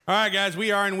All right, guys,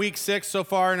 we are in week 6 so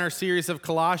far in our series of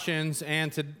Colossians,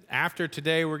 and after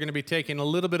today, we're going to be taking a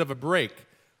little bit of a break.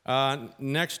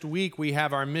 Next week, we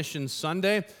have our Mission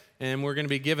Sunday, and we're going to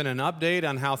be giving an update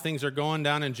on how things are going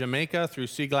down in Jamaica through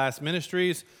Sea Glass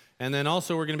Ministries, and then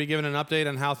also we're going to be giving an update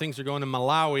on how things are going in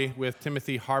Malawi with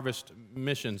Timothy Harvest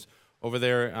Missions over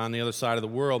there on the other side of the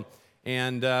world.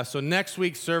 And so next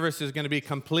week's service is going to be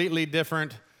completely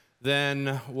different than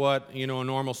what a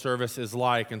normal service is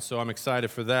like, and so I'm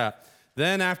excited for that.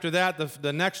 Then after that,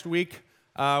 the next week,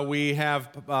 we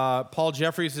have Paul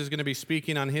Jeffries is going to be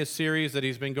speaking on his series that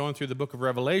he's been going through the book of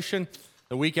Revelation.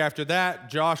 The week after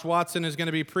that, Josh Watson is going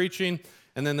to be preaching,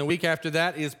 and then the week after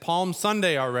that is Palm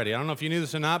Sunday already. I don't know if you knew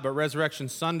this or not, but Resurrection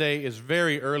Sunday is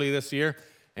very early this year,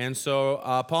 and so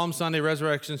Palm Sunday,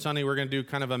 Resurrection Sunday, we're going to do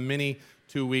kind of a mini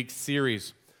 2-week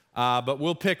series. But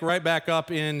we'll pick right back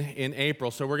up in April.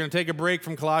 So we're going to take a break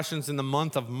from Colossians in the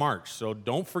month of March. So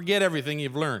don't forget everything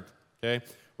you've learned, okay?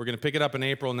 We're going to pick it up in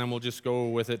April, and then we'll just go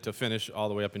with it to finish all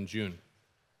the way up in June.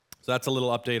 So that's a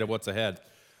little update of what's ahead.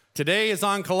 Today is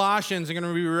on Colossians. We're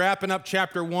going to be wrapping up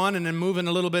chapter 1 and then moving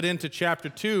a little bit into chapter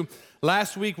 2.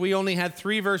 Last week, we only had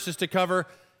 3 verses to cover.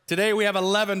 Today, we have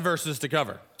 11 verses to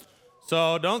cover.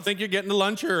 So don't think you're getting to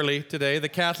lunch early today. The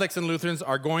Catholics and Lutherans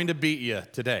are going to beat you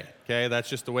today, okay? That's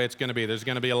just the way it's going to be. There's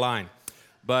going to be a line.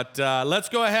 But let's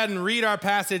go ahead and read our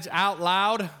passage out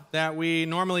loud that we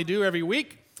normally do every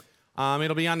week.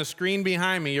 It'll be on the screen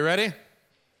behind me. You ready?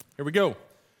 Here we go.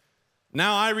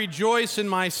 Now I rejoice in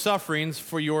my sufferings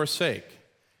for your sake,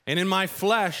 and in my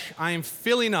flesh I am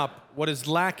filling up what is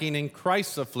lacking in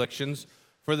Christ's afflictions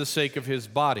for the sake of his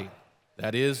body,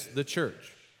 that is, the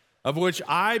church, of which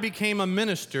I became a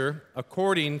minister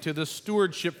according to the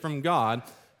stewardship from God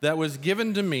that was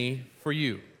given to me for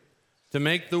you, to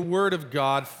make the word of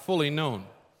God fully known,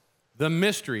 the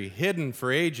mystery hidden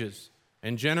for ages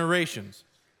and generations,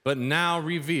 but now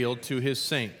revealed to his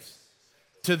saints.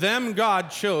 To them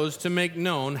God chose to make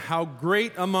known how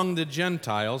great among the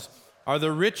Gentiles are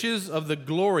the riches of the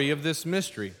glory of this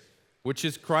mystery, which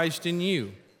is Christ in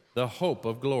you, the hope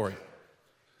of glory.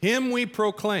 Him we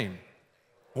proclaim,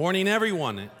 warning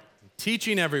everyone,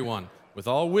 teaching everyone with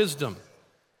all wisdom,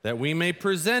 that we may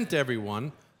present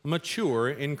everyone mature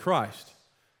in Christ.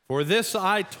 For this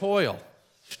I toil,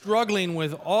 struggling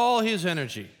with all his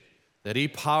energy, that he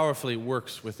powerfully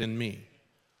works within me.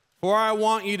 For I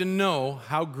want you to know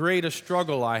how great a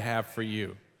struggle I have for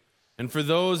you, and for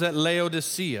those at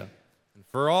Laodicea, and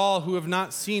for all who have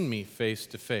not seen me face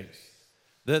to face,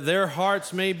 that their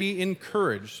hearts may be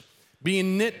encouraged,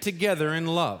 being knit together in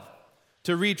love,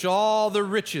 to reach all the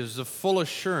riches of full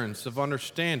assurance of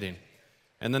understanding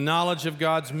and the knowledge of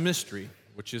God's mystery,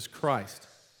 which is Christ,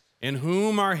 in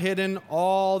whom are hidden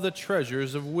all the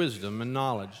treasures of wisdom and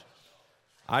knowledge.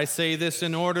 I say this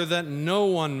in order that no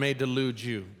one may delude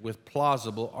you with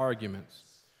plausible arguments.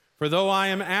 For though I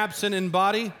am absent in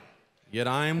body, yet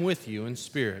I am with you in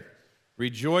spirit,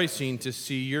 rejoicing to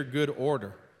see your good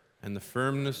order and the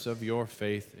firmness of your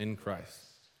faith in Christ.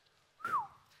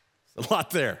 It's a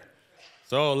lot there.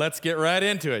 So let's get right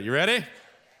into it. You ready?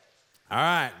 All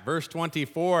right, verse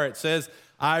 24, it says,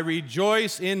 I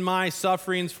rejoice in my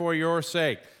sufferings for your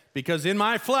sake, because in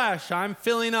my flesh I'm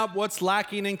filling up what's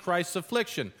lacking in Christ's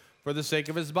affliction for the sake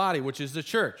of his body, which is the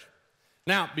church.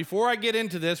 Now, before I get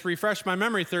into this, refresh my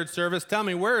memory, third service, tell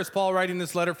me, where is Paul writing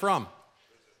this letter from?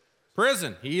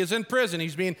 Prison. He is in prison.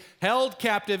 He's being held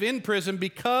captive in prison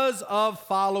because of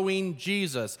following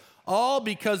Jesus. All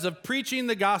because of preaching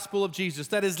the gospel of Jesus.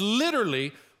 That is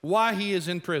literally why he is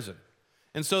in prison.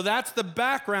 And so that's the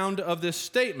background of this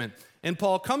statement. And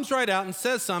Paul comes right out and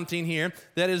says something here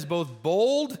that is both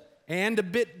bold and a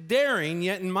bit daring,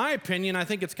 yet in my opinion, I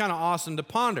think it's kind of awesome to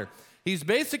ponder. He's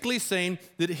basically saying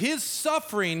that his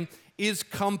suffering is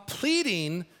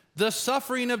completing the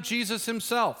suffering of Jesus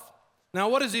himself. Now,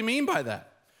 what does he mean by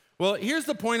that? Well, here's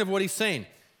the point of what he's saying.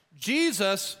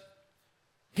 Jesus,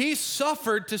 he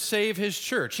suffered to save his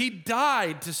church. He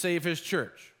died to save his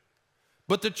church.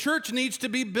 But the church needs to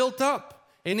be built up.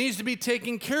 It needs to be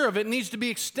taken care of. It needs to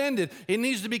be extended. It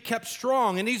needs to be kept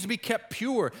strong. It needs to be kept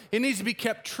pure. It needs to be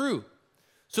kept true.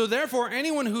 So therefore,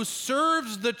 anyone who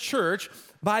serves the church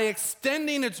by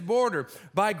extending its border,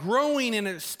 by growing and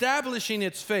establishing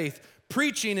its faith,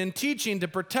 preaching and teaching to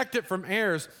protect it from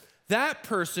errors, that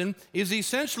person is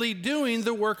essentially doing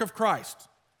the work of Christ.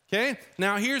 Okay?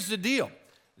 Now here's the deal.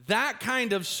 That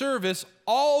kind of service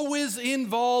always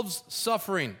involves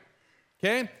suffering.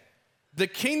 Okay? The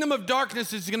kingdom of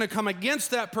darkness is going to come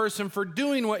against that person for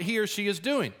doing what he or she is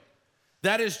doing.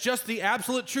 That is just the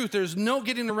absolute truth. There's no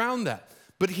getting around that.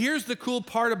 But here's the cool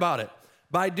part about it.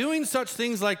 By doing such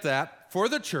things like that for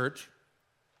the church,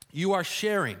 You are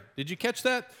sharing. Did you catch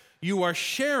that? You are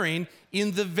sharing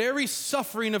in the very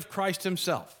suffering of Christ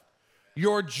himself.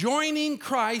 You're joining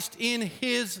Christ in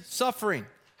his suffering.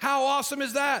 How awesome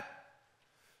is that?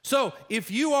 So if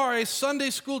you are a Sunday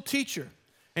school teacher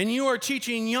and you are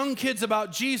teaching young kids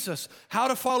about Jesus, how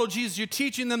to follow Jesus, you're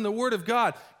teaching them the Word of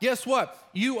God, guess what?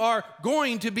 You are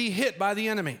going to be hit by the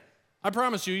enemy. I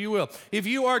promise you, you will. If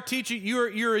you are teaching,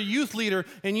 you're a youth leader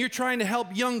and you're trying to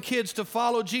help young kids to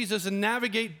follow Jesus and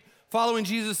navigate following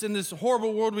Jesus in this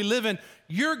horrible world we live in,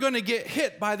 you're going to get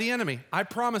hit by the enemy. I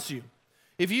promise you.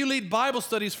 If you lead Bible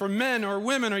studies for men or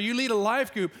women or you lead a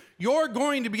life group, you're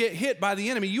going to get hit by the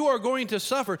enemy. You are going to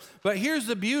suffer. But here's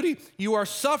the beauty. You are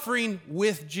suffering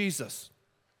with Jesus.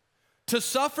 To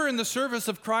suffer in the service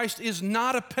of Christ is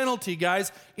not a penalty,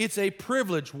 guys. It's a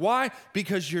privilege. Why?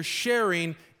 Because you're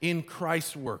sharing in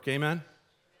Christ's work. Amen?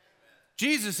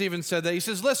 Jesus even said that. He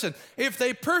says, listen, if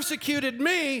they persecuted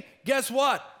me, guess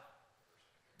what?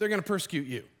 They're going to persecute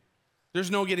you. There's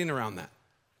no getting around that.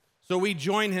 So we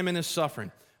join him in his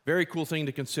suffering. Very cool thing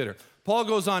to consider. Paul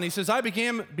goes on. He says, I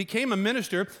became a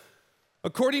minister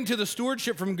according to the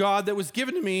stewardship from God that was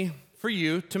given to me for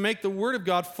you to make the word of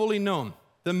God fully known,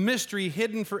 the mystery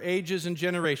hidden for ages and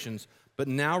generations, but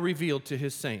now revealed to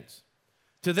his saints.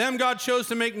 To them God chose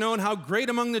to make known how great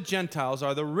among the Gentiles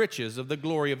are the riches of the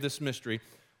glory of this mystery,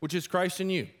 which is Christ in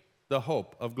you, the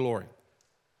hope of glory.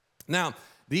 Now,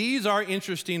 these are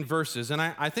interesting verses, and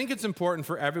I think it's important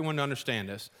for everyone to understand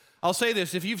this. I'll say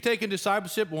this, if you've taken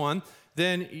Discipleship 1,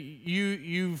 then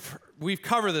we've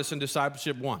covered this in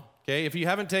Discipleship 1, okay? If you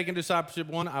haven't taken Discipleship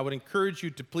 1, I would encourage you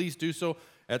to please do so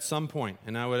at some point,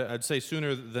 and I'd say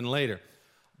sooner than later.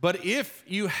 But if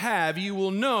you have, you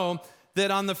will know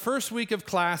that on the first week of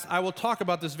class, I will talk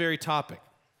about this very topic.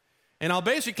 And I'll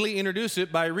basically introduce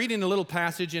it by reading a little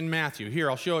passage in Matthew. Here,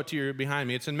 I'll show it to you behind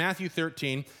me. It's in Matthew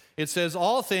 13. It says,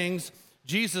 all things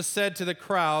Jesus said to the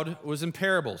crowd was in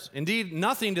parables. Indeed,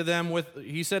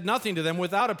 he said nothing to them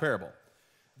without a parable.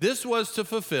 This was to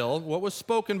fulfill what was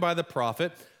spoken by the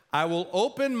prophet, I will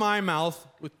open my mouth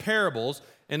with parables,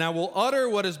 and I will utter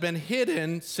what has been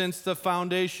hidden since the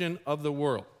foundation of the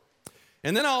world.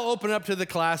 And then I'll open up to the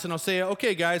class and I'll say,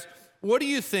 okay, guys, what do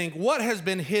you think? What has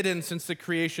been hidden since the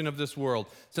creation of this world,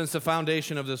 since the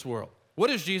foundation of this world? What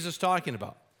is Jesus talking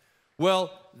about?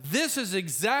 Well, this is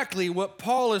exactly what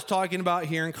Paul is talking about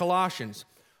here in Colossians.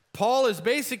 Paul is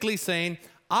basically saying,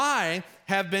 I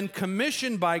have been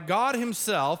commissioned by God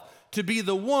himself to be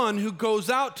the one who goes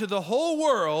out to the whole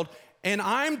world, and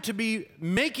I'm to be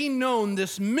making known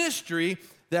this mystery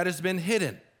that has been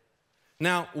hidden.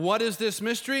 Now, what is this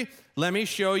mystery? Let me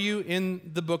show you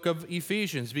in the book of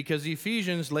Ephesians, because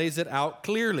Ephesians lays it out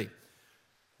clearly.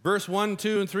 Verse 1,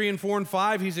 2, and 3, and 4, and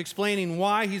 5, he's explaining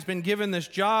why he's been given this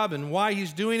job and why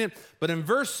he's doing it. But in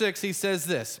verse 6, he says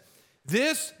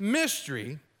this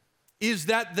mystery is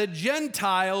that the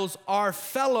Gentiles are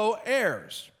fellow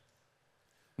heirs,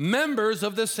 members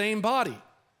of the same body,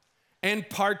 and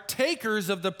partakers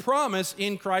of the promise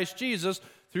in Christ Jesus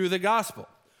through the gospel.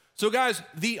 So guys,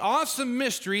 the awesome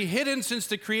mystery hidden since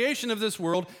the creation of this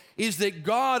world is that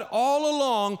God all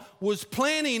along was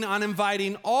planning on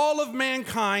inviting all of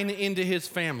mankind into his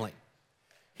family.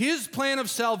 His plan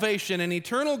of salvation and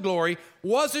eternal glory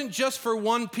wasn't just for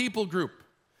one people group.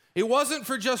 It wasn't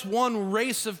for just one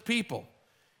race of people.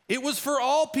 It was for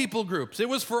all people groups. It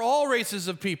was for all races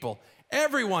of people.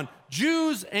 Everyone,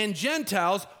 Jews and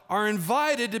Gentiles, are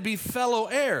invited to be fellow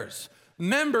heirs,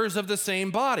 members of the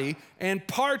same body, and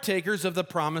partakers of the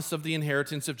promise of the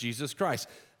inheritance of Jesus Christ.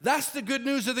 That's the good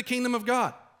news of the kingdom of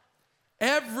God.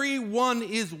 Everyone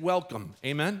is welcome.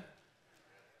 Amen?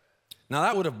 Now,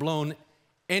 that would have blown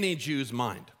any Jew's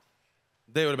mind.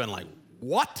 They would have been like,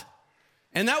 what?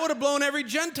 And that would have blown every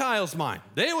Gentile's mind.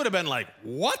 They would have been like,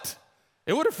 what?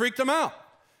 It would have freaked them out.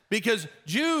 Because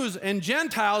Jews and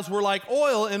Gentiles were like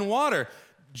oil and water.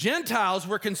 Gentiles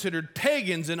were considered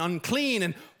pagans and unclean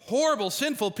and horrible,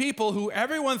 sinful people who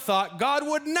everyone thought God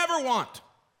would never want.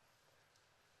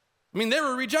 I mean, they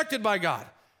were rejected by God.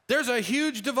 There's a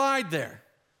huge divide there,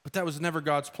 but that was never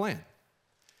God's plan.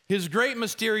 His great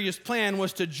mysterious plan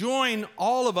was to join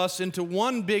all of us into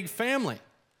one big family.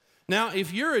 Now,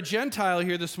 if you're a Gentile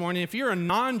here this morning, if you're a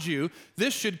non-Jew,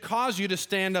 this should cause you to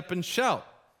stand up and shout,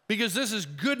 because this is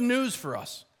good news for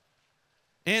us.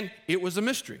 And it was a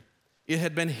mystery. It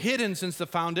had been hidden since the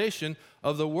foundation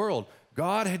of the world.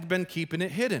 God had been keeping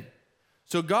it hidden.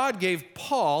 So God gave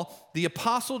Paul, the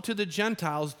apostle to the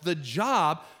Gentiles, the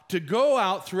job to go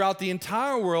out throughout the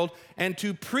entire world and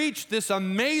to preach this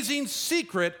amazing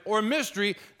secret or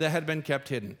mystery that had been kept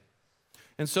hidden.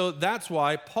 And so that's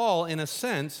why Paul, in a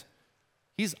sense,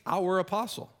 he's our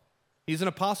apostle. He's an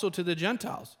apostle to the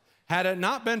Gentiles. Had it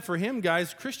not been for him,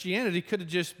 guys, Christianity could have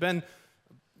just been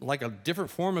like a different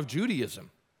form of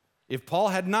Judaism. If Paul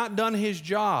had not done his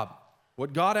job,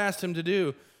 what God asked him to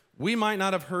do, we might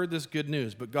not have heard this good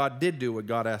news, but God did do what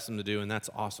God asked him to do, and that's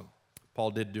awesome.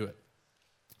 Paul did do it.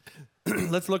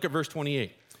 Let's look at verse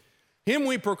 28. Him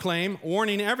we proclaim,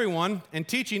 warning everyone and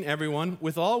teaching everyone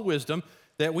with all wisdom,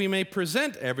 that we may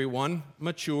present everyone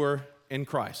mature in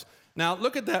Christ. Now,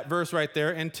 look at that verse right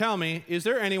there and tell me, is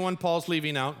there anyone Paul's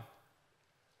leaving out?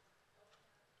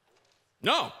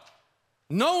 No.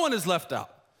 No one is left out.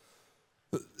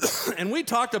 And we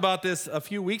talked about this a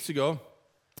few weeks ago.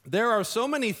 There are so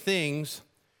many things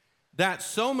that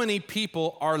so many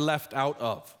people are left out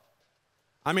of.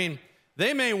 I mean,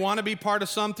 they may want to be part of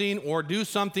something or do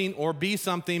something or be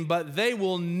something, but they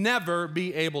will never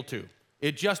be able to.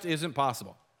 It just isn't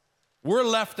possible. We're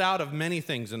left out of many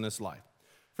things in this life.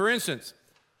 For instance,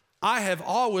 I have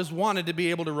always wanted to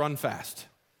be able to run fast.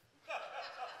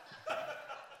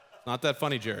 Not that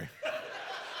funny, Jerry.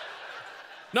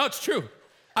 No, it's true.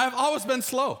 I've always been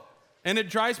slow, and it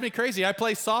drives me crazy. I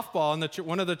play softball on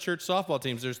one of the church softball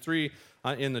teams. There's 3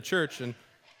 in the church, and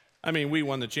I mean, we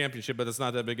won the championship, but it's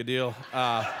not that big a deal.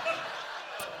 But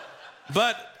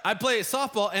I play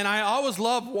softball, and I always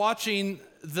love watching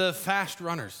the fast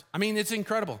runners. I mean, it's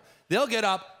incredible. They'll get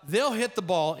up, they'll hit the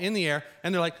ball in the air,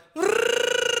 and they're like,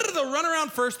 they'll run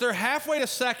around first. They're halfway to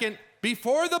second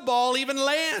before the ball even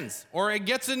lands or it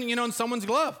gets in someone's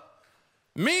glove.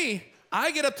 Me,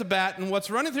 I get up to bat, and what's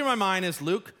running through my mind is,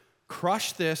 Luke,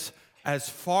 crush this as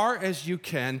far as you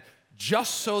can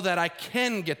just so that I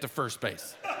can get to first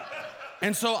base.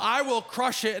 And so I will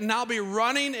crush it, and I'll be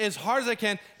running as hard as I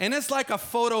can, and it's like a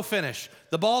photo finish.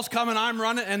 The ball's coming, I'm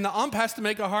running, and the ump has to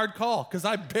make a hard call because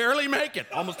I barely make it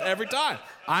almost every time.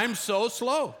 I'm so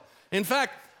slow. In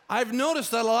fact, I've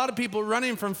noticed that a lot of people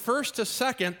running from first to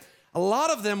second, a lot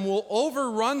of them will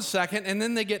overrun second, and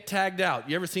then they get tagged out.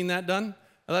 You ever seen that done?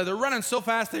 They're running so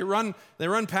fast, they run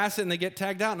past it, and they get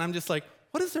tagged out, and I'm just like,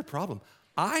 what is their problem?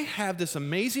 I have this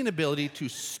amazing ability to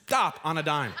stop on a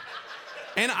dime.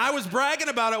 And I was bragging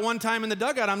about it one time in the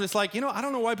dugout. I'm just like, I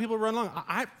don't know why people run long.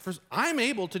 I'm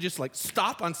able to just like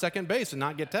stop on second base and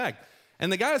not get tagged.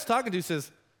 And the guy I was talking to says,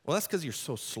 well, that's because you're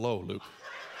so slow, Luke.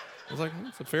 I was like,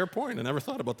 that's a fair point. I never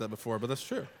thought about that before, but that's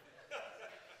true.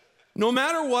 No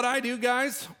matter what I do,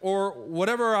 guys, or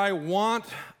whatever I want,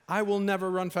 I will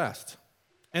never run fast.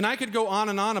 And I could go on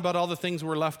and on about all the things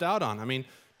we're left out on. I mean,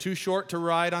 too short to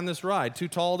ride on this ride, too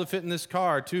tall to fit in this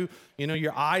car,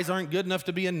 your eyes aren't good enough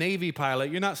to be a Navy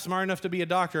pilot, you're not smart enough to be a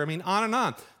doctor. I mean, on and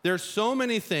on. There's so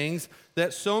many things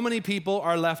that so many people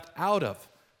are left out of.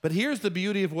 But here's the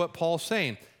beauty of what Paul's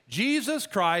saying. Jesus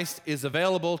Christ is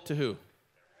available to who?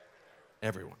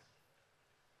 Everyone.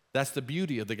 That's the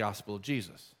beauty of the gospel of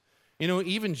Jesus.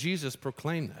 Even Jesus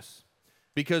proclaimed this.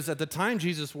 Because at the time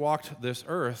Jesus walked this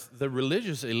earth, the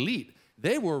religious elite,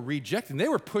 they were rejecting, they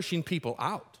were pushing people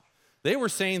out. They were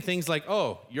saying things like,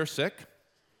 oh, you're sick?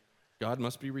 God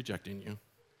must be rejecting you.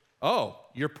 Oh,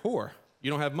 you're poor. You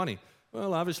don't have money.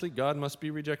 Well, obviously, God must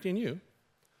be rejecting you.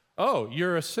 Oh,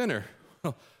 you're a sinner.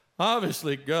 Well,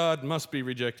 obviously, God must be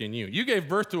rejecting you. You gave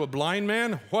birth to a blind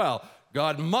man? Well,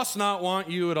 God must not want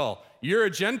you at all. You're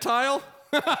a Gentile?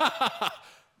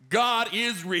 God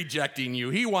is rejecting you.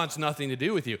 He wants nothing to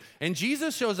do with you. And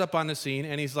Jesus shows up on the scene,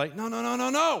 and he's like,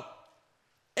 no.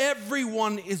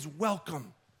 Everyone is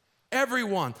welcome.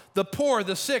 Everyone. The poor,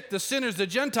 the sick, the sinners, the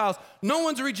Gentiles. No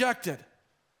one's rejected.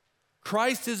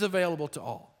 Christ is available to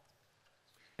all.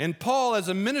 And Paul, as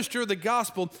a minister of the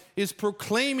gospel, is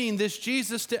proclaiming this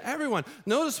Jesus to everyone.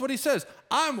 Notice what he says.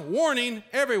 I'm warning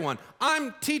everyone.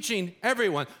 I'm teaching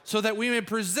everyone so that we may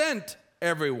present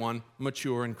everyone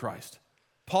mature in Christ.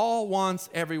 Paul wants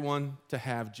everyone to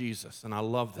have Jesus, and I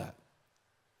love that.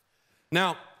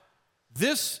 Now,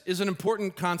 this is an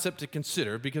important concept to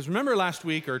consider because remember last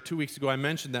week or 2 weeks ago I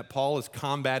mentioned that Paul is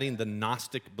combating the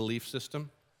Gnostic belief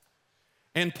system.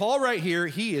 And Paul right here,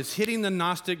 he is hitting the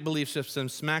Gnostic belief system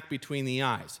smack between the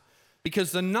eyes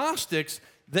because the Gnostics,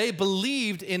 they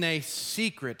believed in a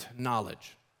secret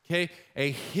knowledge, okay?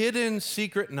 A hidden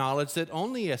secret knowledge that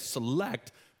only a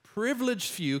select,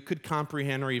 privileged few could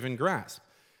comprehend or even grasp.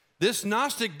 This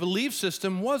Gnostic belief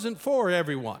system wasn't for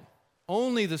everyone.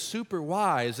 Only the super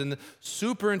wise and the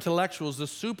super intellectuals, the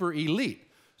super elite.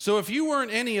 So if you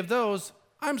weren't any of those,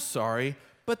 I'm sorry,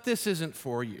 but this isn't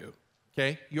for you,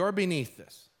 okay? You're beneath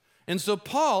this. And so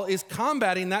Paul is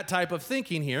combating that type of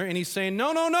thinking here, and he's saying,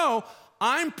 no,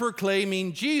 I'm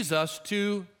proclaiming Jesus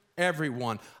to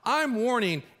everyone. I'm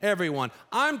warning everyone.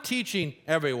 I'm teaching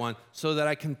everyone so that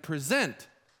I can present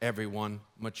everyone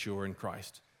mature in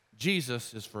Christ.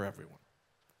 Jesus is for everyone.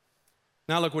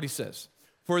 Now look what he says.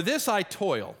 For this I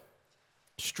toil,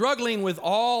 struggling with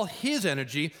all his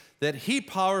energy that he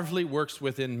powerfully works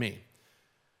within me.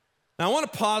 Now I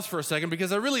want to pause for a second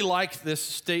because I really like this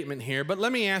statement here, but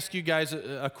let me ask you guys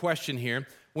a question here.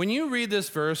 When you read this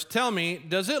verse, tell me,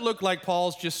 does it look like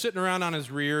Paul's just sitting around on his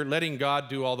rear letting God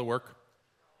do all the work?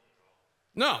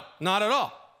 No, not at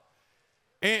all.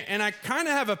 And I kind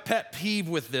of have a pet peeve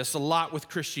with this a lot with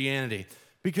Christianity,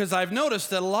 because I've noticed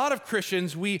that a lot of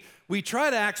Christians, we try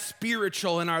to act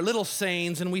spiritual in our little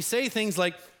sayings, and we say things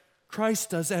like, Christ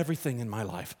does everything in my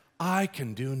life. I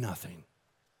can do nothing.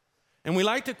 And we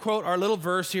like to quote our little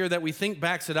verse here that we think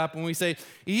backs it up when we say,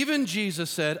 even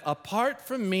Jesus said, apart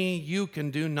from me, you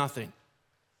can do nothing.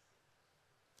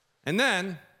 And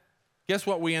then, guess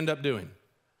what we end up doing?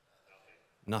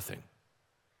 Nothing.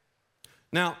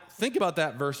 Now, think about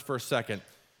that verse for a second.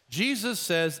 Jesus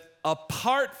says,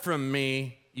 apart from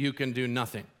me, you can do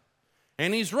nothing.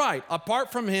 And he's right.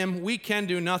 Apart from him, we can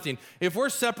do nothing. If we're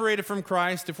separated from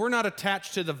Christ, if we're not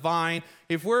attached to the vine,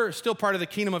 if we're still part of the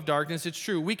kingdom of darkness, it's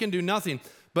true, we can do nothing.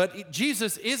 But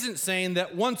Jesus isn't saying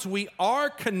that once we are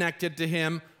connected to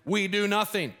him, we do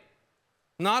nothing.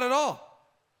 Not at all.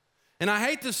 And I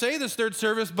hate to say this, third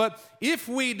service, but if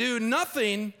we do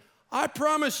nothing, I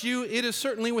promise you it is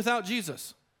certainly without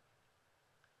Jesus.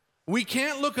 We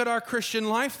can't look at our Christian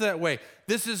life that way.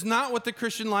 This is not what the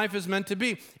Christian life is meant to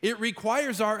be. It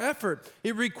requires our effort.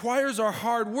 It requires our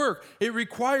hard work. It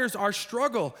requires our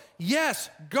struggle. Yes,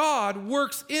 God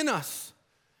works in us.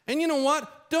 And you know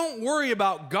what? Don't worry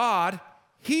about God.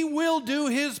 He will do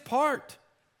his part.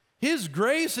 His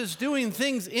grace is doing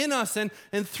things in us and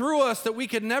through us that we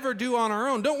could never do on our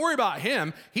own. Don't worry about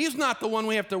him. He's not the one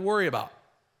we have to worry about.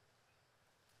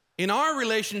 In our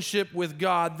relationship with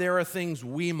God, there are things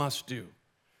we must do.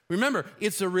 Remember,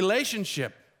 it's a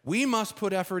relationship. We must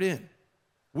put effort in.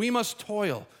 We must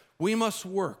toil. We must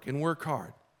work and work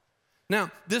hard.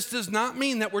 Now, this does not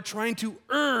mean that we're trying to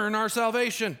earn our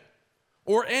salvation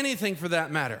or anything for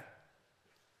that matter.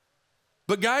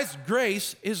 But guys,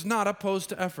 grace is not opposed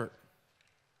to effort.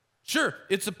 Sure,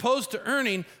 it's opposed to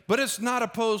earning, but it's not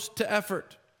opposed to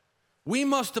effort. We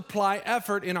must apply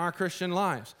effort in our Christian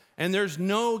lives. And there's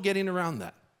no getting around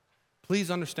that. Please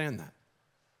understand that.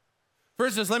 For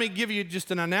instance, let me give you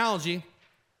just an analogy.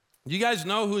 Do you guys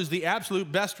know who is the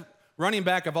absolute best running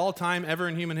back of all time ever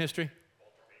in human history?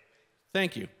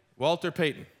 Thank you. Walter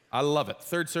Payton. I love it.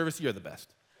 Third service, you're the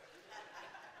best.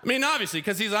 I mean, obviously,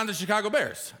 because he's on the Chicago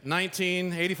Bears.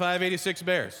 1985-86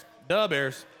 Bears. Duh,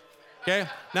 Bears. Okay?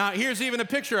 Now, here's even a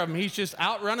picture of him. He's just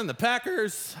out running the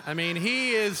Packers. I mean,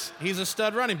 he's a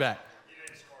stud running back.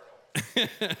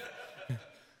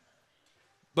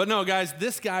 But no, guys,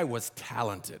 this guy was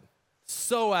talented.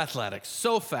 So athletic,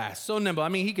 so fast, so nimble. I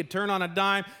mean, he could turn on a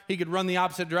dime, he could run the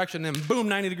opposite direction, then boom,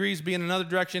 90 degrees, be in another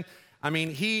direction. I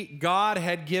mean, God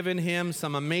had given him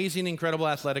some amazing, incredible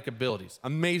athletic abilities,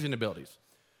 amazing abilities.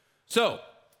 So,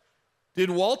 did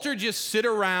Walter just sit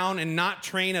around and not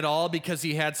train at all because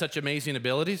he had such amazing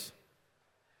abilities?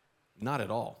 Not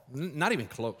at all, not even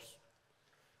close.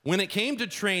 When it came to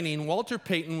training, Walter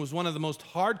Payton was one of the most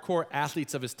hardcore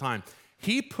athletes of his time.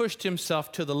 He pushed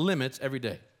himself to the limits every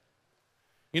day.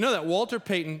 You know that Walter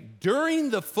Payton,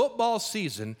 during the football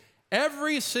season,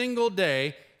 every single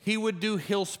day, he would do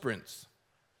hill sprints.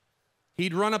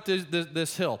 He'd run up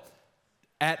this hill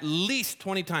at least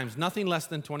 20 times, nothing less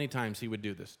than 20 times he would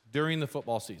do this during the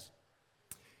football season.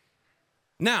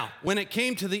 Now, when it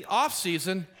came to the off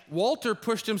season, Walter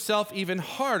pushed himself even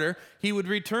harder. He would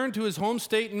return to his home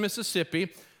state in Mississippi,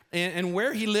 and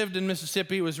where he lived in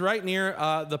Mississippi was right near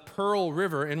the Pearl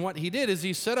River. And what he did is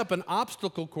he set up an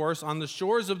obstacle course on the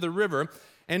shores of the river,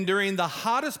 and during the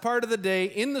hottest part of the day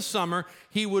in the summer,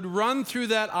 he would run through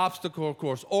that obstacle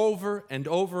course over and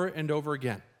over and over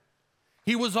again.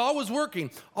 He was always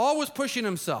working, always pushing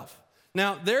himself.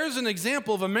 Now, there's an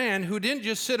example of a man who didn't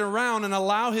just sit around and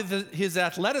allow his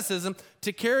athleticism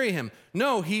to carry him.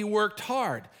 No, he worked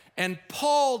hard. And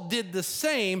Paul did the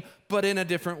same, but in a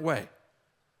different way. It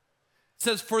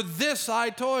says, for this I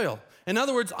toil. In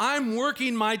other words, I'm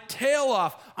working my tail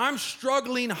off. I'm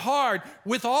struggling hard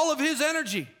with all of his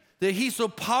energy that he so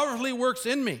powerfully works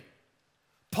in me.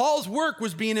 Paul's work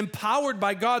was being empowered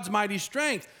by God's mighty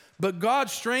strength, but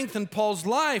God's strength in Paul's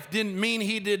life didn't mean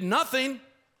he did nothing.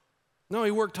 No, he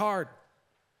worked hard.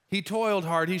 He toiled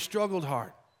hard. He struggled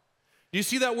hard. Do you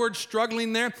see that word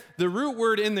struggling there? The root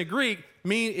word in the Greek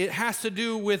it has to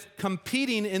do with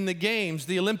competing in the games,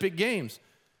 the Olympic Games.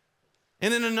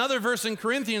 And in another verse in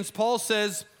Corinthians, Paul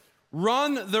says,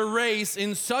 run the race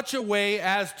in such a way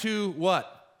as to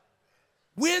what?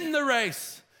 Win the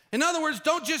race. In other words,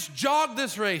 don't just jog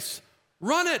this race.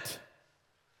 Run it.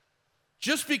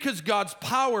 Just because God's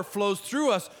power flows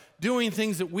through us doing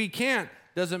things that we can't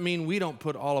doesn't mean we don't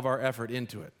put all of our effort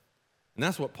into it. And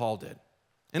that's what Paul did.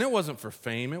 And it wasn't for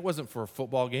fame. It wasn't for a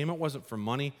football game. It wasn't for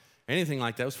money, anything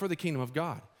like that. It was for the kingdom of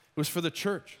God. It was for the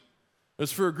church. It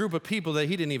was for a group of people that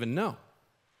he didn't even know.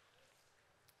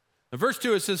 In verse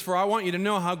 2, it says, "For I want you to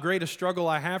know how great a struggle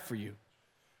I have for you,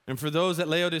 and for those at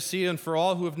Laodicea, and for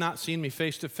all who have not seen me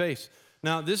face to face."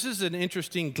 Now, this is an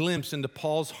interesting glimpse into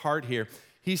Paul's heart here.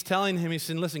 He's telling him, he's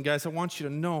saying, listen, guys, I want you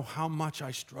to know how much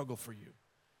I struggle for you.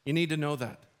 You need to know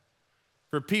that.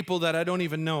 For people that I don't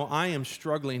even know, I am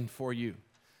struggling for you.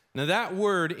 Now, that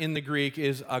word in the Greek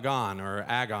is agon, or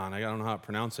agon. I don't know how to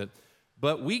pronounce it.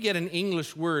 But we get an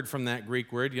English word from that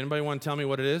Greek word. Anybody want to tell me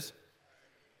what it is?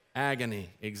 Agony,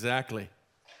 exactly.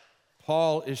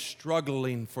 Paul is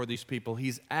struggling for these people.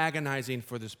 He's agonizing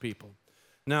for this people.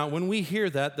 Now, when we hear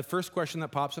that, the first question that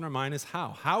pops in our mind is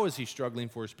how? How is he struggling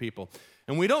for his people?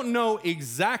 And we don't know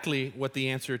exactly what the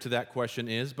answer to that question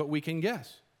is, but we can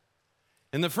guess.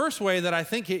 And the first way that I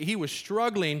think he was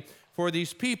struggling for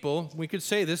these people, we could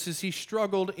say this, is he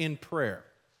struggled in prayer.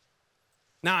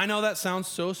 Now, I know that sounds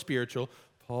so spiritual.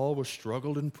 Paul was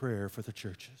struggled in prayer for the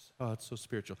churches. Oh, it's so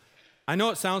spiritual. I know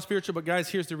it sounds spiritual, but guys,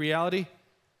 here's the reality.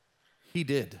 He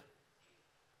did.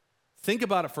 Think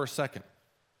about it for a second.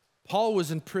 Paul was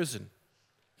in prison.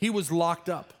 He was locked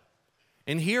up.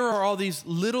 And here are all these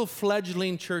little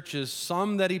fledgling churches,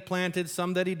 some that he planted,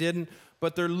 some that he didn't,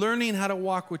 but they're learning how to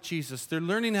walk with Jesus. They're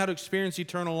learning how to experience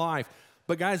eternal life.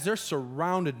 But guys, they're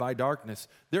surrounded by darkness.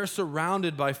 They're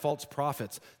surrounded by false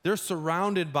prophets. They're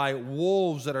surrounded by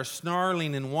wolves that are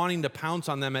snarling and wanting to pounce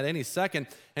on them at any second.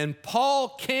 And Paul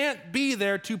can't be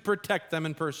there to protect them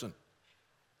in person.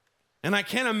 And I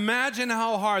can't imagine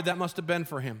how hard that must have been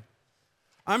for him.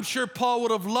 I'm sure Paul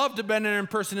would have loved to have been there in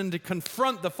person and to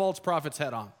confront the false prophets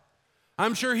head on.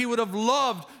 I'm sure he would have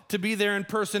loved to be there in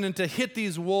person and to hit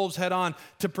these wolves head on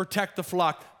to protect the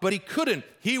flock. But he couldn't.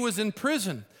 He was in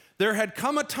prison. There had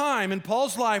come a time in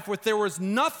Paul's life where there was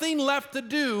nothing left to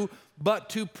do but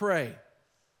to pray.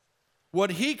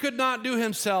 What he could not do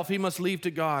himself, he must leave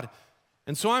to God.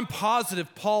 And so I'm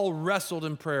positive Paul wrestled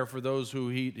in prayer for those who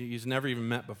he's never even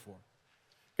met before.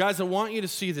 Guys, I want you to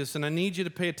see this, and I need you to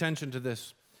pay attention to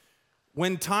this.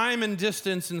 When time and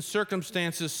distance and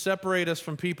circumstances separate us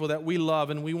from people that we love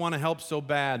and we want to help so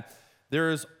bad, there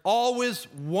is always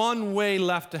one way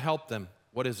left to help them.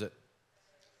 What is it?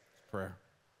 It's prayer.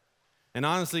 And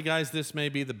honestly, guys, this may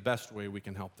be the best way we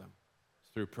can help them.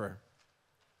 It's through prayer.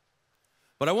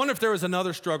 But I wonder if there was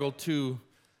another struggle too,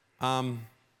 and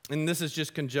this is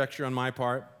just conjecture on my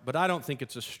part, but I don't think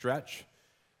it's a stretch.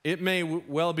 It may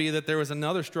well be that there was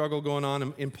another struggle going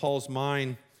on in Paul's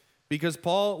mind, because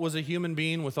Paul was a human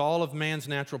being with all of man's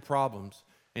natural problems,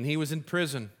 and he was in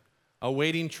prison,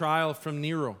 awaiting trial from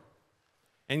Nero.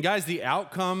 And guys, the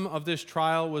outcome of this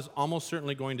trial was almost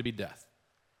certainly going to be death.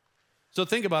 So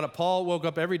think about it. Paul woke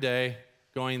up every day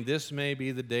going, this may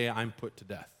be the day I'm put to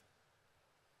death.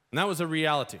 And that was a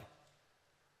reality.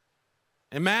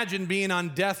 Imagine being on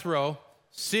death row,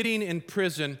 sitting in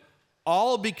prison,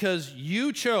 all because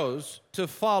you chose to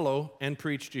follow and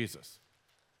preach Jesus.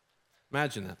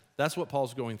 Imagine that. That's what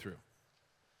Paul's going through.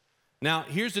 Now,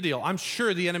 here's the deal. I'm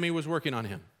sure the enemy was working on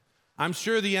him. I'm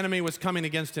sure the enemy was coming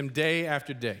against him day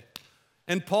after day.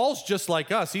 And Paul's just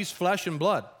like us. He's flesh and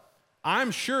blood.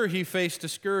 I'm sure he faced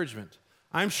discouragement.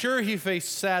 I'm sure he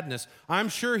faced sadness. I'm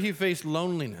sure he faced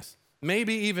loneliness,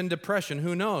 maybe even depression,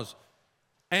 who knows?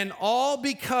 And all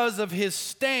because of his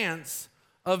stance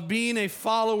of being a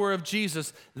follower of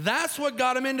Jesus. That's what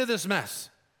got him into this mess.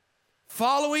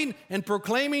 Following and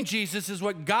proclaiming Jesus is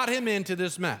what got him into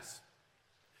this mess.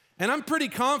 And I'm pretty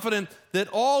confident that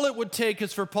all it would take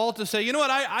is for Paul to say, you know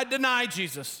what, I deny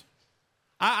Jesus.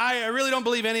 I really don't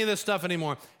believe any of this stuff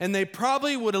anymore. And they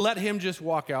probably would have let him just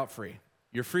walk out free.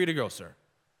 You're free to go, sir.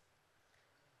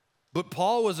 But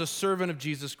Paul was a servant of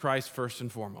Jesus Christ first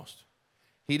and foremost.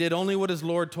 He did only what his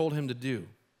Lord told him to do.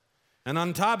 And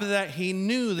on top of that, he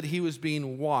knew that he was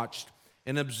being watched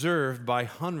and observed by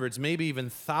hundreds, maybe even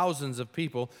thousands of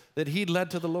people that he'd led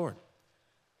to the Lord.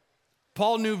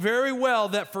 Paul knew very well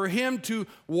that for him to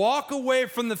walk away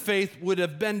from the faith would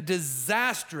have been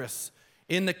disastrous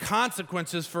in the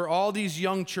consequences for all these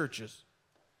young churches.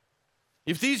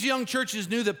 If these young churches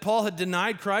knew that Paul had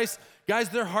denied Christ, guys,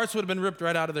 their hearts would have been ripped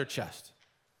right out of their chest.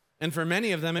 And for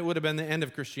many of them, it would have been the end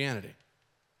of Christianity.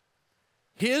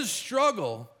 His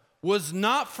struggle was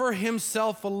not for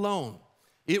himself alone.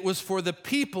 It was for the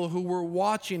people who were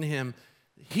watching him.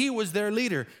 He was their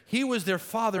leader. He was their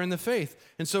father in the faith.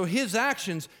 And so his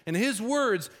actions and his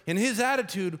words and his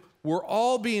attitude were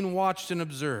all being watched and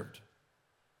observed.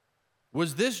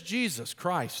 Was this Jesus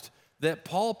Christ that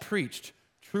Paul preached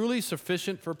truly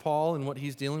sufficient for Paul in what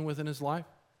he's dealing with in his life?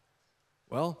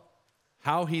 Well,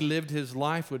 how he lived his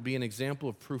life would be an example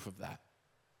of proof of that.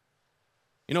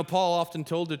 You know, Paul often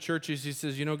told the churches, he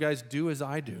says, guys, do as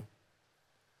I do.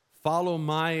 Follow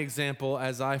my example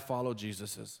as I follow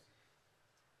Jesus's.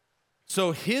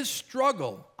 So his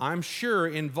struggle, I'm sure,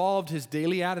 involved his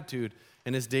daily attitude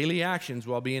and his daily actions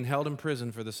while being held in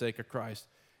prison for the sake of Christ.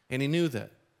 And he knew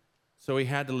that. So he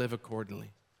had to live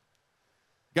accordingly.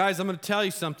 Guys, I'm going to tell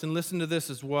you something. Listen to this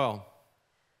as well.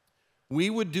 We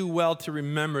would do well to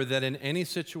remember that in any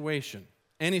situation,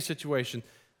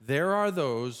 there are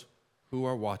those who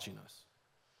are watching us.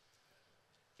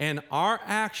 And our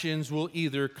actions will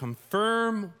either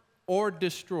confirm or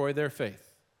destroy their faith.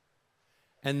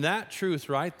 And that truth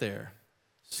right there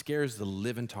scares the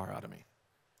living tar out of me.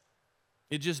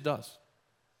 It just does.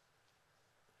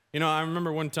 I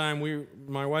remember one time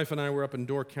my wife and I were up in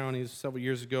Door County several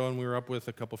years ago, and we were up with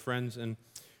a couple friends, and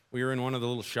we were in one of the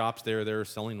little shops there. They were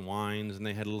selling wines, and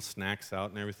they had little snacks out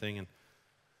and everything, and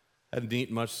I hadn't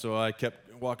eaten much, so I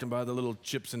kept walking by the little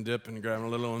chips and dip and grabbing a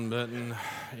little one bit and,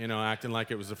 acting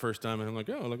like it was the first time. And I'm like,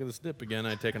 oh, look at this dip again.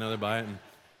 I'd take another bite.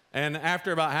 And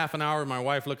after about half an hour, my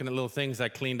wife looking at little things, I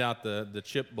cleaned out the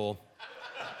chip bowl.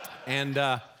 And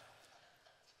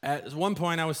at one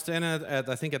point, I was standing at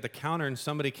the counter, and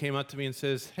somebody came up to me and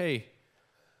says, hey,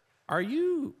 are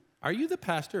you the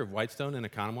pastor of Whitestone in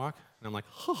Economwalk? And I'm like,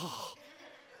 oh.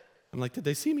 I'm like, did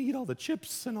they see me eat all the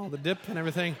chips and all the dip and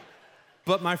everything?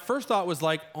 But my first thought was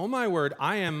like, oh my word,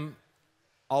 I am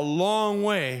a long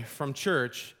way from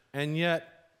church, and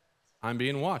yet I'm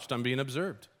being watched, I'm being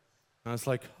observed. And I was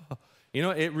like, oh.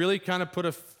 It really kind of put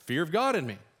a fear of God in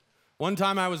me. One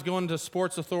time I was going to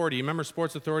Sports Authority. You remember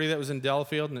Sports Authority that was in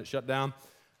Delafield and it shut down?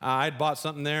 I had bought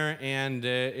something there, and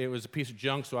it was a piece of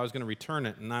junk, so I was going to return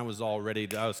it, and I was all ready.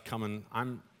 I was coming.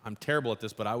 I'm terrible at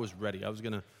this, but I was ready. I was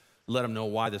going to let them know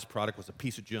why this product was a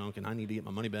piece of junk, and I need to get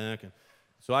my money back. And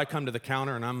so I come to the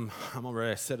counter, and I'm all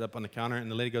ready. I sit up on the counter, and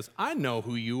the lady goes, I know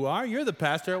who you are. You're the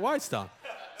pastor at Whitestone.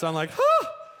 So I'm like, huh?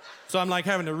 So I'm like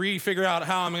having to figure out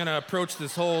how I'm going to approach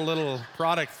this whole little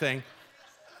product thing,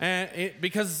 and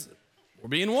because we're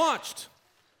being watched.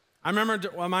 I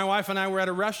remember my wife and I were at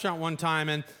a restaurant one time,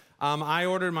 and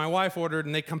my wife ordered,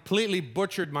 and they completely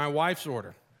butchered my wife's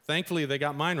order. Thankfully, they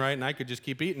got mine right, and I could just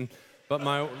keep eating. But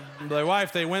my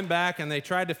wife, they went back, and they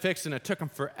tried to fix it, and it took them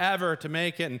forever to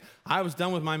make it, and I was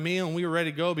done with my meal, and we were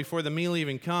ready to go before the meal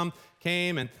even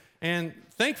came, and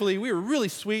thankfully, we were really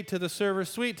sweet to the server,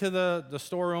 sweet to the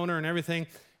store owner and everything,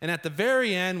 and at the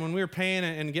very end, when we were paying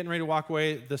and getting ready to walk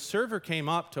away, the server came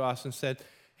up to us and said,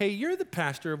 hey, you're the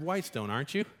pastor of Whitestone,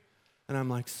 aren't you? And I'm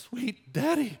like, sweet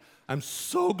daddy, I'm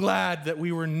so glad that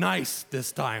we were nice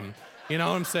this time. You know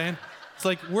what I'm saying? It's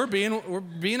like we're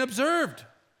being observed.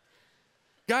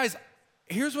 Guys,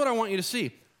 here's what I want you to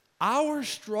see. Our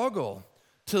struggle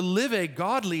to live a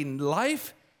godly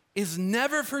life is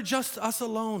never for just us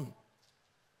alone.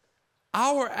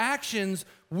 Our actions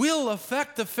will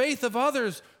affect the faith of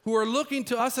others who are looking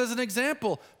to us as an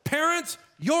example. Parents,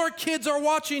 your kids are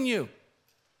watching you.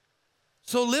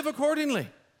 So live accordingly.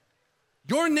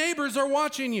 Your neighbors are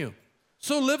watching you.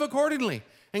 So live accordingly.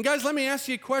 And guys, let me ask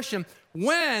you a question.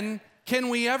 When can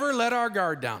we ever let our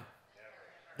guard down?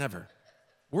 Never.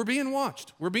 We're being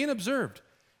watched. We're being observed.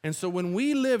 And so when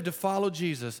we live to follow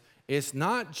Jesus, it's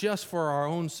not just for our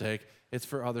own sake, it's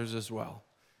for others as well.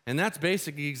 And that's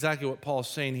basically exactly what Paul's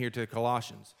saying here to the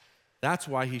Colossians. That's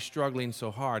why he's struggling so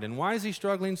hard. And why is he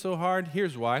struggling so hard?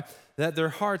 Here's why. That their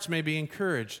hearts may be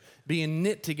encouraged, being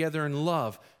knit together in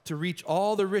love, to reach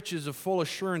all the riches of full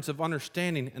assurance of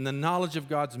understanding and the knowledge of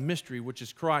God's mystery, which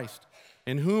is Christ,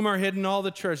 in whom are hidden all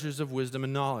the treasures of wisdom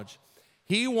and knowledge.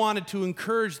 He wanted to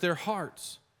encourage their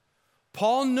hearts.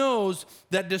 Paul knows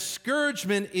that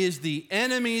discouragement is the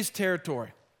enemy's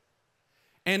territory.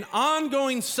 And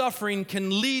ongoing suffering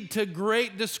can lead to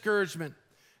great discouragement.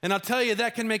 And I'll tell you,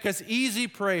 that can make us easy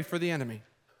prey for the enemy.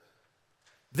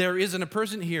 There isn't a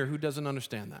person here who doesn't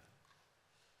understand that.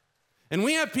 And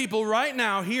we have people right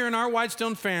now here in our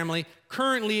Whitestone family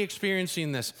currently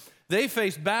experiencing this. They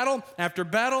face battle after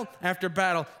battle after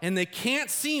battle, and they can't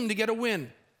seem to get a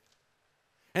win.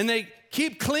 And they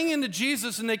keep clinging to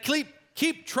Jesus, and they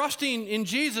keep trusting in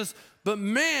Jesus, but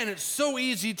man, it's so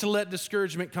easy to let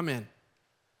discouragement come in.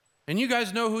 And you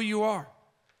guys know who you are.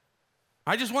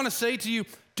 I just want to say to you,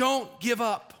 don't give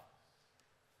up.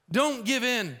 Don't give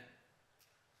in.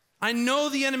 I know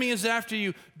the enemy is after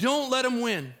you. Don't let him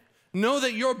win. Know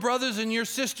that your brothers and your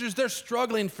sisters, they're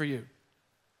struggling for you.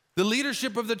 The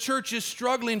leadership of the church is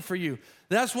struggling for you.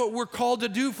 That's what we're called to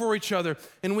do for each other.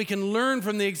 And we can learn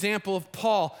from the example of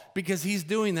Paul because he's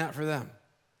doing that for them.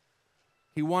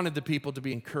 He wanted the people to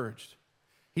be encouraged.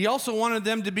 He also wanted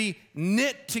them to be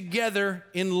knit together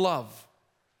in love.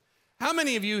 How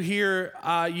many of you here,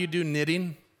 you do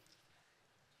knitting?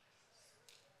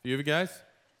 A few of you guys?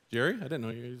 Jerry? I didn't know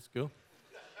you were in school.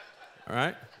 All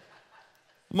right.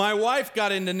 My wife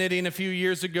got into knitting a few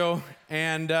years ago,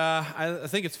 and I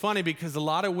think it's funny because a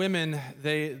lot of women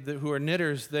who are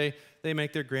knitters, they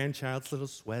make their grandchild's little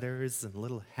sweaters and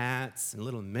little hats and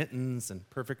little mittens and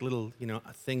perfect little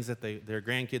things that their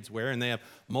grandkids wear, and they have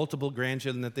multiple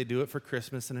grandchildren that they do it for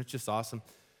Christmas, and it's just awesome.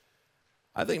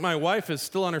 I think my wife is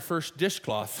still on her first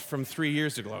dishcloth from 3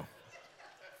 years ago.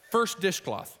 First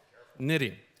dishcloth,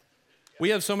 knitting. We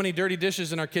have so many dirty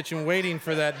dishes in our kitchen waiting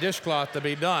for that dishcloth to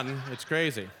be done. It's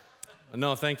crazy.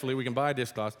 No, thankfully we can buy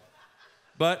dishcloths.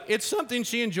 But it's something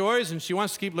she enjoys and she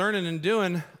wants to keep learning and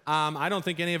doing. I don't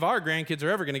think any of our grandkids are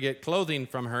ever going to get clothing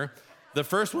from her. The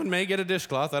first one may get a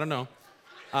dishcloth, I don't know.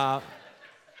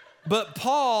 But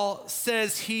Paul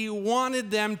says he wanted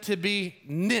them to be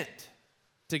knit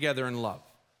together in love.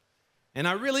 And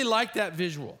I really like that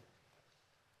visual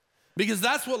because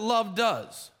that's what love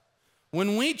does.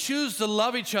 When we choose to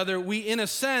love each other, we, in a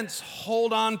sense,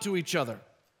 hold on to each other,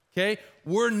 okay?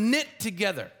 We're knit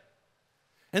together.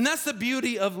 And that's the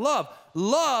beauty of love.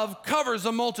 Love covers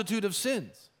a multitude of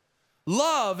sins.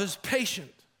 Love is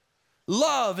patient.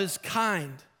 Love is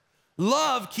kind.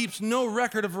 Love keeps no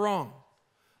record of wrong.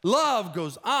 Love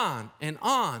goes on and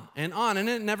on and on, and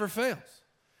it never fails.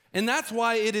 And that's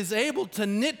why it is able to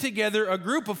knit together a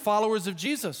group of followers of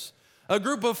Jesus, a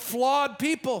group of flawed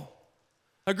people,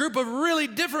 a group of really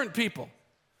different people,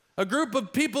 a group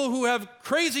of people who have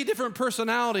crazy different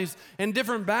personalities and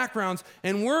different backgrounds,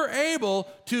 and we're able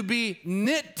to be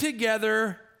knit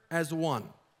together as one.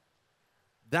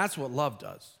 That's what love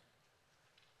does.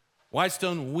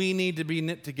 Whitestone, we need to be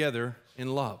knit together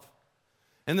in love.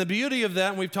 And the beauty of that,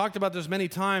 and we've talked about this many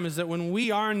times, is that when we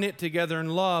are knit together in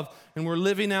love and we're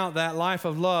living out that life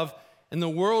of love, and the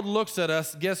world looks at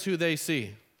us, guess who they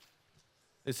see?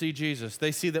 They see Jesus.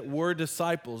 They see that we're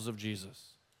disciples of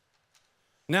Jesus.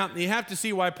 Now, you have to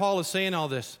see why Paul is saying all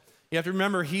this. You have to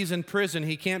remember he's in prison.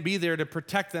 He can't be there to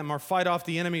protect them or fight off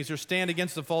the enemies or stand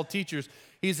against the false teachers.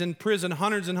 He's in prison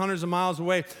hundreds and hundreds of miles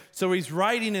away. So he's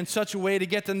writing in such a way to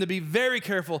get them to be very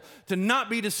careful, to not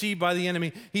be deceived by the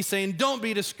enemy. He's saying, don't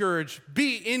be discouraged.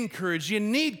 Be encouraged. You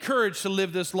need courage to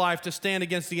live this life, to stand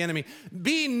against the enemy.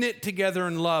 Be knit together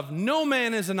in love. No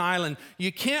man is an island.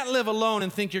 You can't live alone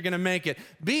and think you're going to make it.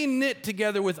 Be knit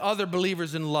together with other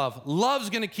believers in love. Love's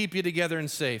going to keep you together and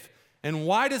safe. And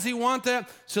why does he want that?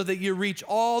 So that you reach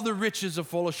all the riches of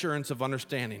full assurance of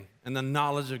understanding and the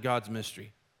knowledge of God's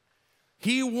mystery.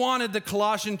 He wanted the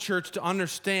Colossian church to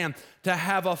understand, to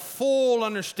have a full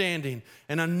understanding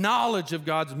and a knowledge of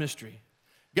God's mystery.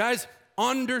 Guys,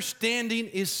 understanding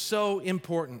is so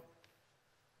important.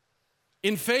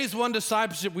 In phase 1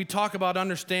 discipleship, we talk about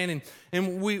understanding,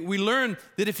 and we learn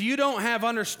that if you don't have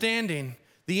understanding,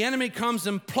 the enemy comes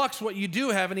and plucks what you do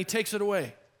have and he takes it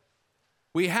away.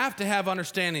 We have to have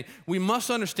understanding. We must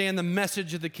understand the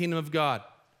message of the kingdom of God.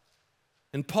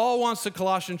 And Paul wants the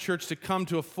Colossian church to come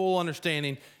to a full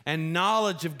understanding and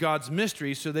knowledge of God's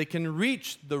mystery so they can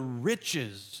reach the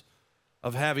riches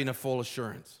of having a full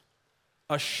assurance.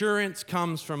 Assurance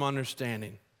comes from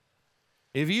understanding.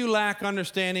 If you lack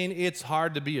understanding, it's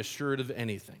hard to be assured of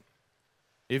anything.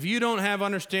 If you don't have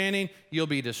understanding, you'll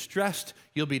be distressed,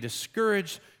 you'll be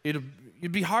discouraged,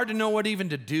 it'd be hard to know what even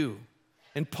to do.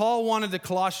 And Paul wanted the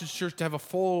Colossian church to have a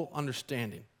full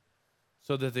understanding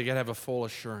so that they could have a full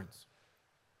assurance.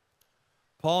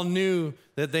 Paul knew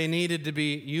that they needed to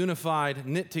be unified,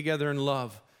 knit together in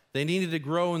love. They needed to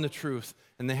grow in the truth,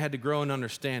 and they had to grow in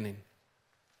understanding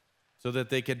so that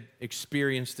they could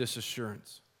experience this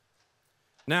assurance.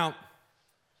 Now,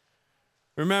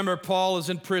 remember, Paul is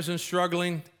in prison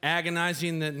struggling,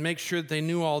 agonizing to make sure that they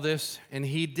knew all this, and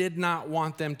he did not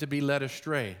want them to be led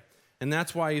astray. And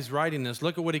that's why he's writing this.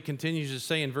 Look at what he continues to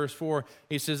say in verse 4.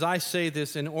 He says, I say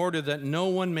this in order that no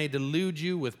one may delude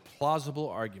you with plausible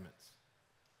arguments.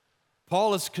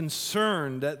 Paul is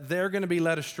concerned that they're going to be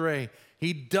led astray.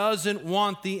 He doesn't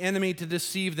want the enemy to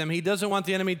deceive them. He doesn't want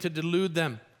the enemy to delude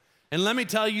them. And let me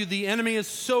tell you, the enemy is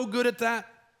so good at that.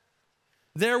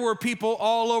 There were people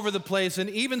all over the place, and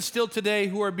even still today,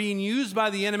 who are being used by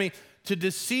the enemy to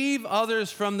deceive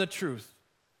others from the truth.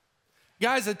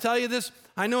 Guys, I tell you this,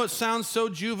 I know it sounds so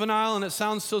juvenile and it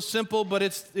sounds so simple, but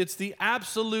it's the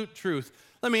absolute truth.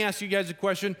 Let me ask you guys a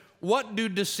question. What do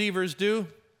deceivers do?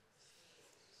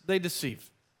 They deceive.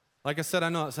 Like I said, I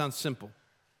know it sounds simple.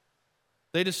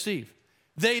 They deceive.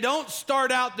 They don't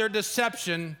start out their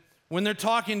deception when they're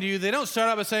talking to you. They don't start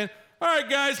out by saying, all right,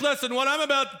 guys, listen, what I'm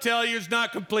about to tell you is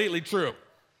not completely true,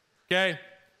 okay?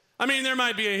 I mean, there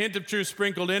might be a hint of truth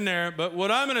sprinkled in there, but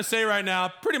what I'm going to say right now,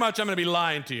 pretty much I'm going to be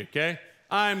lying to you, okay?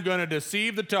 I'm going to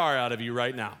deceive the tar out of you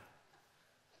right now.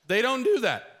 They don't do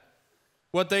that.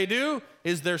 What they do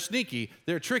is they're sneaky,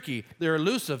 they're tricky, they're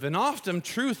elusive, and often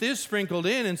truth is sprinkled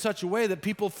in such a way that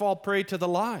people fall prey to the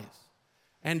lies.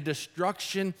 And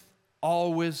destruction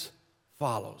always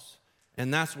follows.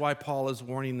 And that's why Paul is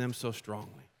warning them so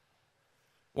strongly.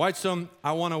 Whitestone,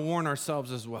 I want to warn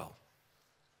ourselves as well.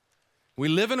 We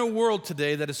live in a world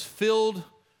today that is filled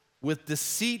with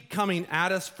deceit coming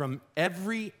at us from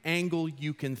every angle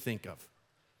you can think of.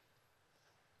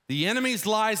 The enemy's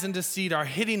lies and deceit are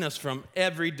hitting us from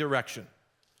every direction.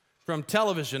 From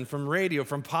television, from radio,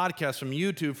 from podcasts, from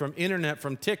YouTube, from internet,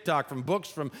 from TikTok, from books,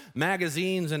 from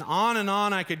magazines, and on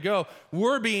I could go.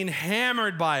 We're being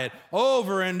hammered by it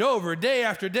over and over, day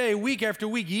after day, week after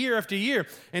week, year after year.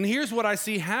 And here's what I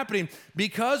see happening.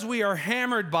 Because we are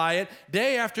hammered by it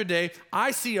day after day,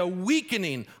 I see a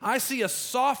weakening. I see a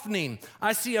softening.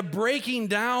 I see a breaking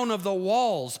down of the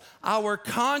walls. Our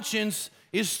conscience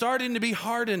is starting to be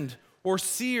hardened or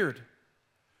seared,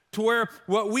 to where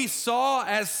what we saw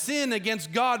as sin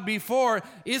against God before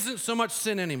isn't so much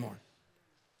sin anymore.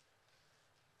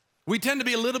 We tend to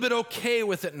be a little bit okay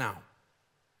with it now.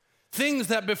 Things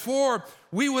that before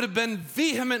we would have been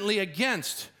vehemently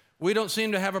against, we don't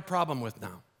seem to have a problem with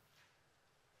now.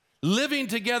 Living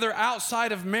together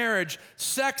outside of marriage,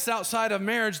 sex outside of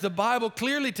marriage, the Bible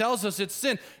clearly tells us it's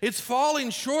sin. It's falling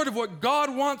short of what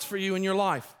God wants for you in your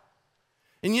life.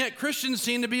 And yet Christians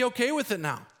seem to be okay with it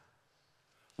now.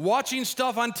 Watching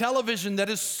stuff on television that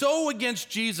is so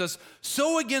against Jesus,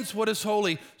 so against what is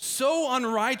holy, so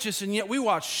unrighteous, and yet we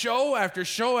watch show after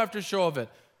show after show of it.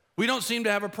 We don't seem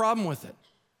to have a problem with it.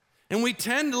 And we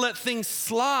tend to let things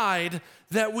slide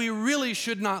that we really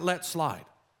should not let slide.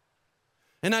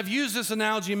 And I've used this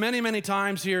analogy many, many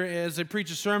times here as I preach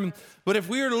a sermon, but if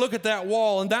we were to look at that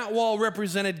wall, and that wall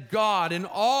represented God in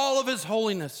all of his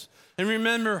holiness. And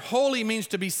remember, holy means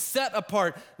to be set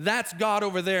apart. That's God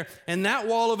over there. And that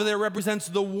wall over there represents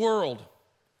the world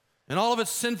and all of its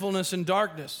sinfulness and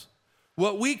darkness.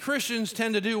 What we Christians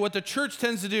tend to do, what the church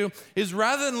tends to do, is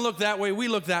rather than look that way, we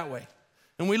look that way.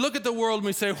 And we look at the world and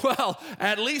we say, well,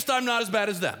 at least I'm not as bad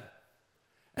as them.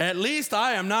 At least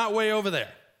I am not way over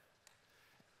there.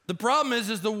 The problem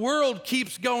is the world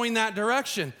keeps going that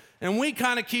direction. And we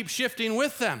kind of keep shifting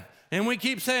with them. And we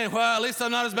keep saying, well, at least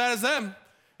I'm not as bad as them.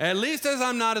 At least as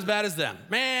I'm not as bad as them.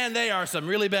 Man, they are some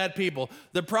really bad people.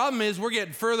 The problem is we're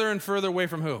getting further and further away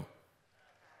from who?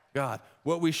 God.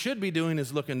 What we should be doing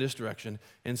is looking this direction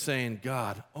and saying,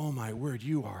 God, oh my word,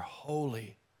 you are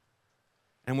holy.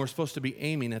 And we're supposed to be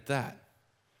aiming at that.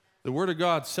 The Word of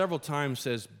God several times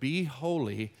says, be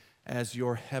holy as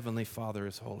your heavenly Father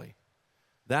is holy.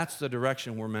 That's the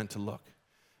direction we're meant to look.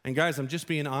 And guys, I'm just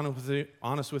being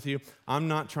honest with you. I'm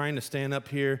not trying to stand up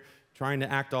here trying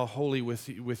to act all holy with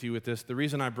you with this. The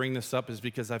reason I bring this up is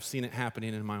because I've seen it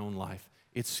happening in my own life.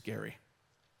 It's scary.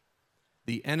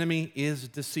 The enemy is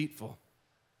deceitful.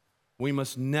 We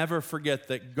must never forget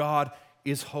that God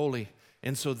is holy,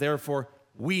 and so therefore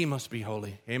we must be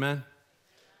holy. Amen?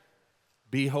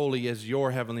 Be holy as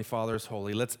your heavenly Father is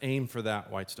holy. Let's aim for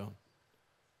that, Whitestone.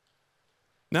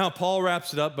 Now, Paul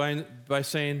wraps it up by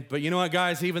saying, but you know what,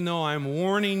 guys, even though I'm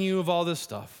warning you of all this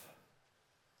stuff,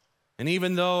 and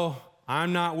even though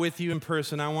I'm not with you in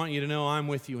person, I want you to know I'm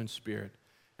with you in spirit.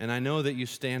 And I know that you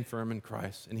stand firm in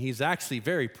Christ. And he's actually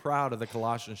very proud of the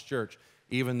Colossians church,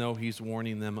 even though he's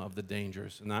warning them of the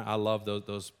dangers. And I love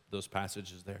those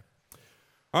passages there.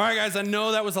 All right, guys, I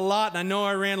know that was a lot, and I know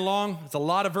I ran long. It's a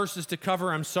lot of verses to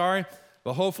cover. I'm sorry.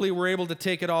 But hopefully we're able to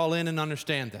take it all in and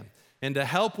understand them. And to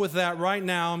help with that right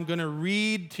now, I'm going to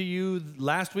read to you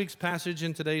last week's passage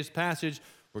and today's passage.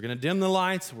 We're going to dim the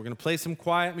lights. We're going to play some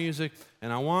quiet music.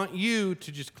 And I want you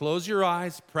to just close your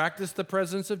eyes, practice the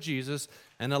presence of Jesus,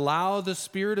 and allow the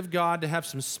Spirit of God to have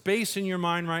some space in your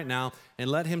mind right now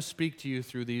and let him speak to you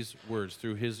through these words,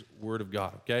 through his Word of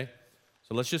God, okay?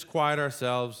 So let's just quiet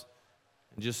ourselves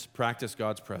and just practice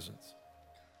God's presence.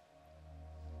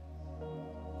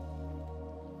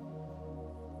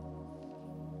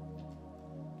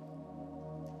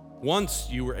 Once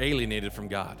you were alienated from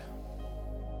God.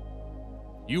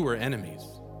 You were enemies.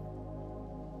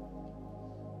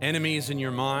 Enemies in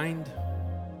your mind,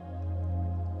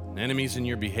 and enemies in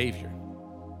your behavior.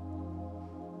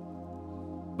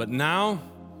 But now,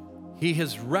 he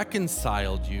has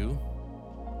reconciled you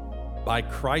by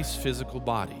Christ's physical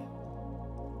body,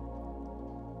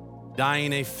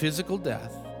 dying a physical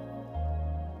death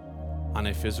on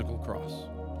a physical cross.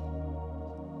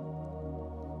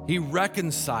 He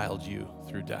reconciled you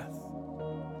through death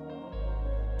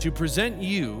to present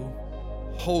you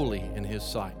holy in his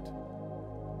sight,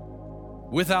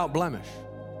 without blemish,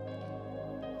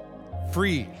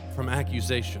 free from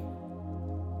accusation,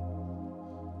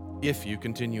 if you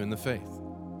continue in the faith,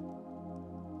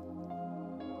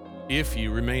 if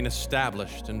you remain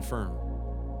established and firm,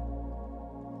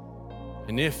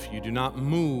 and if you do not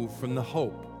move from the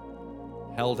hope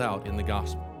held out in the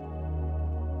gospel.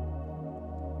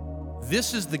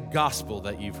 This is the gospel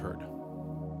that you've heard.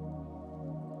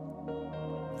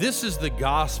 This is the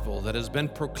gospel that has been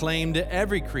proclaimed to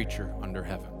every creature under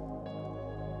heaven.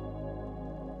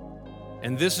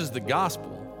 And this is the gospel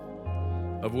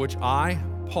of which I,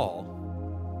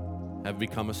 Paul, have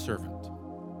become a servant.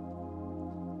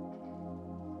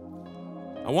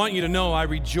 I want you to know I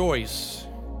rejoice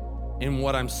in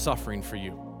what I'm suffering for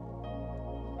you.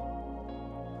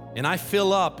 And I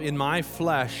fill up in my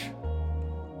flesh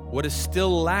what is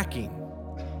still lacking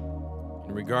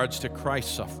in regards to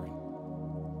Christ's suffering.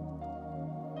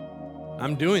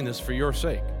 I'm doing this for your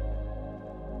sake.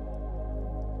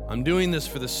 I'm doing this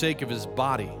for the sake of his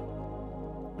body,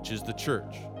 which is the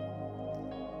church.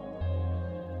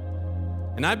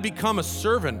 And I've become a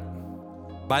servant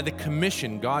by the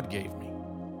commission God gave me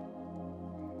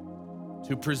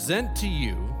to present to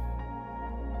you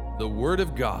the Word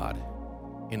of God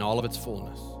in all of its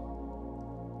fullness.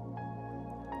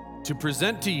 To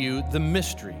present to you the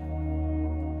mystery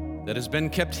that has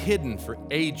been kept hidden for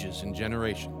ages and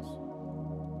generations.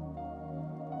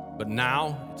 But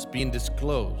now it's being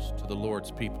disclosed to the Lord's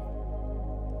people.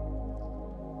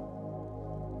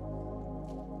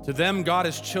 To them God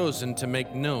has chosen to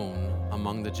make known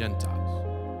among the Gentiles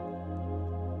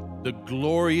the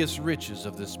glorious riches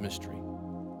of this mystery,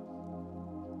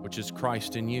 which is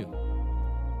Christ in you,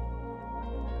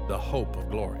 the hope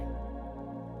of glory.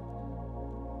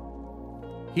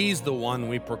 He's the one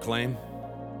we proclaim,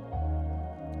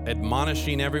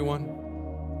 admonishing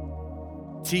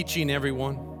everyone, teaching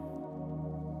everyone,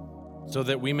 so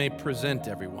that we may present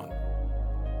everyone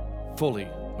fully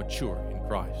mature in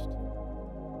Christ.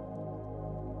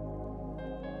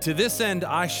 To this end,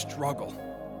 I struggle.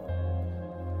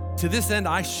 To this end,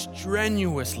 I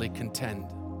strenuously contend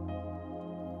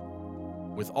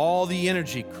with all the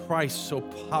energy Christ so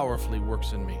powerfully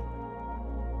works in me.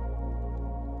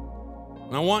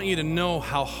 And I want you to know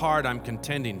how hard I'm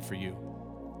contending for you,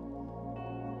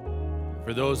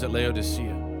 for those at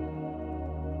Laodicea,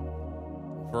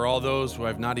 for all those who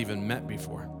I've not even met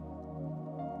before.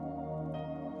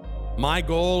 My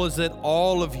goal is that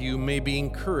all of you may be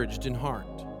encouraged in heart,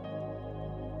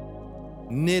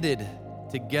 knitted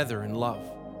together in love,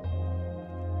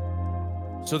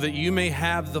 so that you may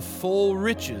have the full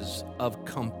riches of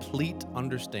complete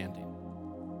understanding,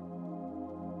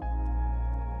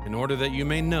 in order that you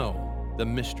may know the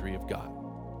mystery of God,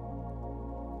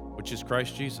 which is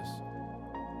Christ Jesus.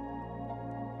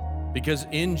 Because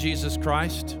in Jesus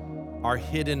Christ are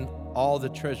hidden all the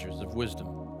treasures of wisdom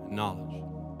and knowledge.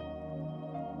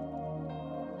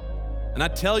 And I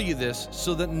tell you this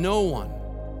so that no one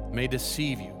may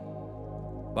deceive you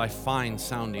by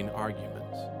fine-sounding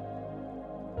arguments.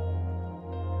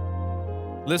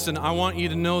 Listen, I want you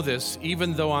to know this,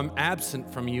 even though I'm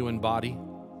absent from you in body,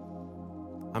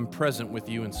 I'm present with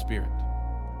you in spirit.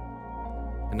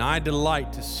 And I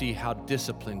delight to see how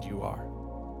disciplined you are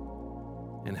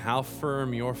and how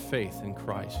firm your faith in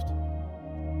Christ is.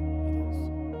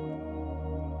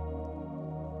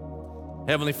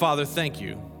 Heavenly Father, thank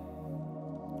you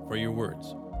for your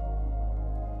words.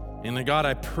 And God,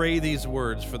 I pray these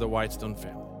words for the Whitestone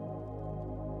family.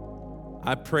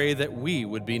 I pray that we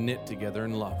would be knit together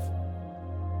in love.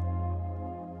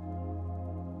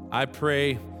 I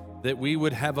pray that we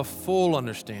would have a full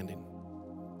understanding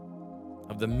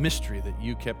of the mystery that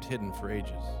you kept hidden for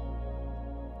ages,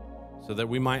 so that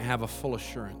we might have a full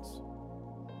assurance.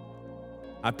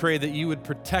 I pray that you would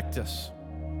protect us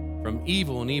from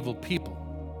evil and evil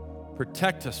people,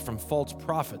 protect us from false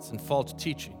prophets and false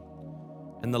teaching,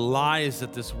 and the lies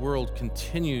that this world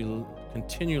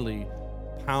continually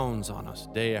pounds on us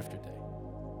day after day.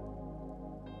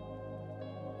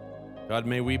 God,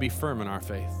 may we be firm in our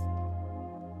faith.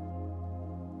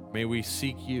 May we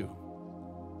seek you.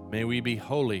 May we be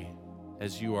holy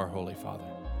as you are holy, Father.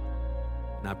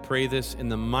 And I pray this in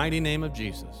the mighty name of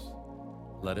Jesus.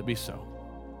 Let it be so.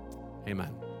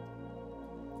 Amen.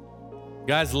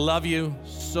 Guys, love you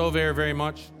so very, very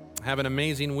much. Have an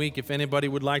amazing week. If anybody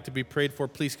would like to be prayed for,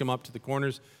 please come up to the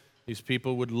corners. These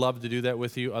people would love to do that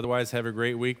with you. Otherwise, have a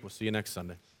great week. We'll see you next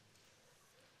Sunday.